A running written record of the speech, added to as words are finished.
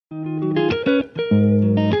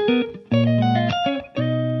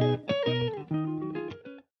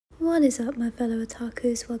is up, my fellow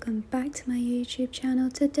otakus? Welcome back to my YouTube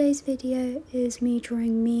channel. Today's video is me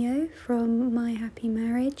drawing Miyo from My Happy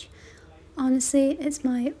Marriage. Honestly, it's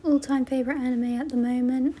my all-time favourite anime at the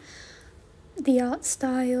moment. The art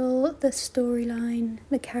style, the storyline,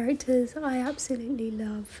 the characters, I absolutely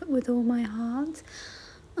love with all my heart.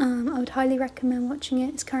 I would highly recommend watching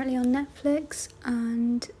it. It's currently on Netflix,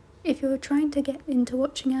 and if you're trying to get into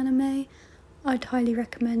watching anime, I'd highly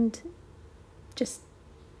recommend just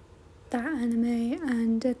that anime.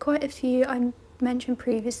 And quite a few I mentioned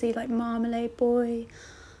previously, like Marmalade Boy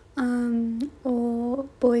or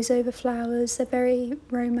Boys Over Flowers. They're very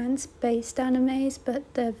romance based animes, but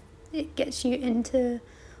it gets you into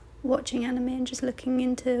watching anime and just looking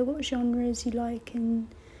into what genres you like, and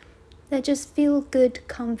they just feel good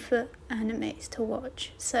comfort animes to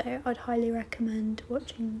watch, so I'd highly recommend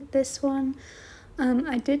watching this one.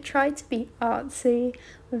 I did try to be artsy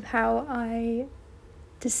with how I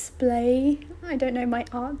display, my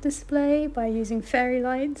art display by using fairy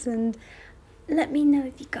lights, and let me know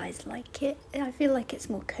if you guys like it. I feel like it's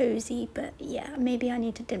more cozy, but yeah, maybe I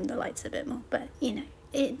need to dim the lights a bit more, but you know,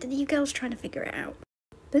 you girls trying to figure it out.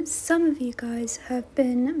 But some of you guys have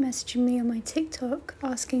been messaging me on my TikTok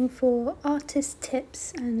asking for artist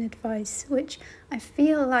tips and advice, which I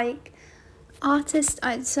feel like I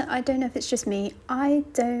don't know if it's just me, I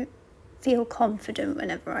don't feel confident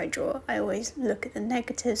whenever I draw. I always look at the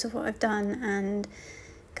negatives of what I've done and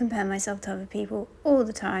compare myself to other people all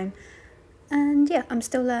the time. And yeah, I'm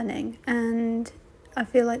still learning, and I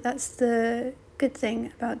feel like that's the good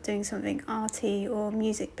thing about doing something arty or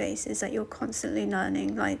music based, is that you're constantly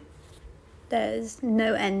learning. Like, there's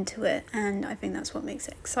no end to it, and I think that's what makes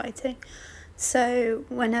it exciting. So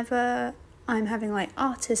whenever I'm having like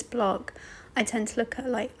artist block, I tend to look at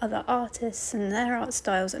like other artists and their art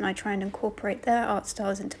styles, and I try and incorporate their art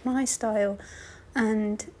styles into my style,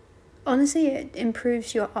 and honestly it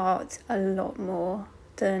improves your art a lot more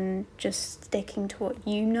than just sticking to what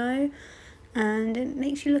you know, and it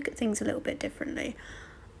makes you look at things a little bit differently.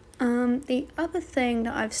 The other thing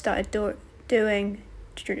that I've started doing,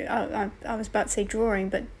 I was about to say drawing,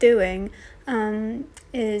 but doing,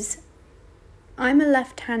 is I'm a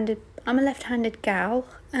left-handed gal,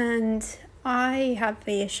 and I have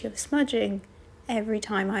the issue of smudging every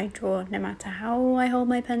time I draw. No matter how I hold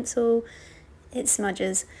my pencil, it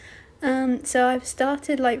smudges. So I've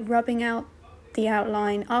started like rubbing out the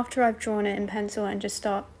outline after I've drawn it in pencil and just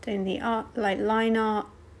start doing the art, like line art.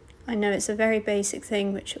 I know it's a very basic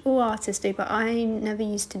thing which all artists do, but I never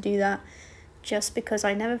used to do that just because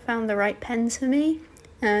I never found the right pens for me.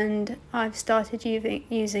 And I've started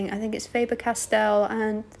using I think it's Faber-Castell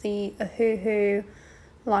and the Ohuhu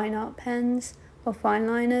line art pens or fine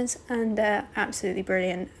liners, and they're absolutely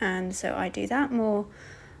brilliant, and so I do that more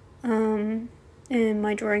in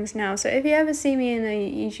my drawings now. So if you ever see me in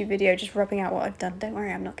a YouTube video just rubbing out what I've done, don't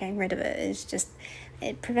worry, I'm not getting rid of it. It's just,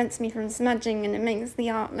 it prevents me from smudging, and it makes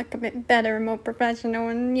the art look a bit better and more professional,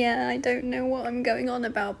 and yeah, I don't know what I'm going on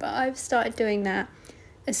about, but I've started doing that,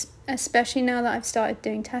 especially now that I've started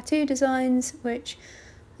doing tattoo designs, which,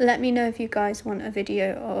 let me know if you guys want a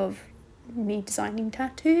video of me designing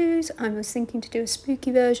tattoos. I was thinking to do a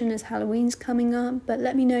spooky version as Halloween's coming up, but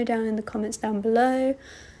let me know down in the comments down below.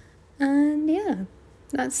 And yeah,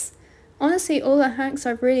 that's honestly all the hacks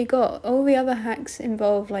I've really got. All the other hacks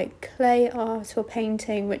involve like clay art or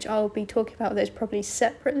painting, which I'll be talking about those probably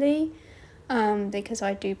separately, because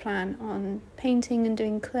I do plan on painting and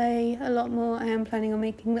doing clay a lot more. I am planning on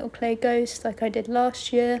making little clay ghosts like I did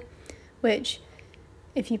last year, which,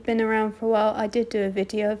 if you've been around for a while, I did do a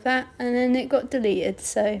video of that and then it got deleted,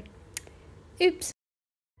 so oops.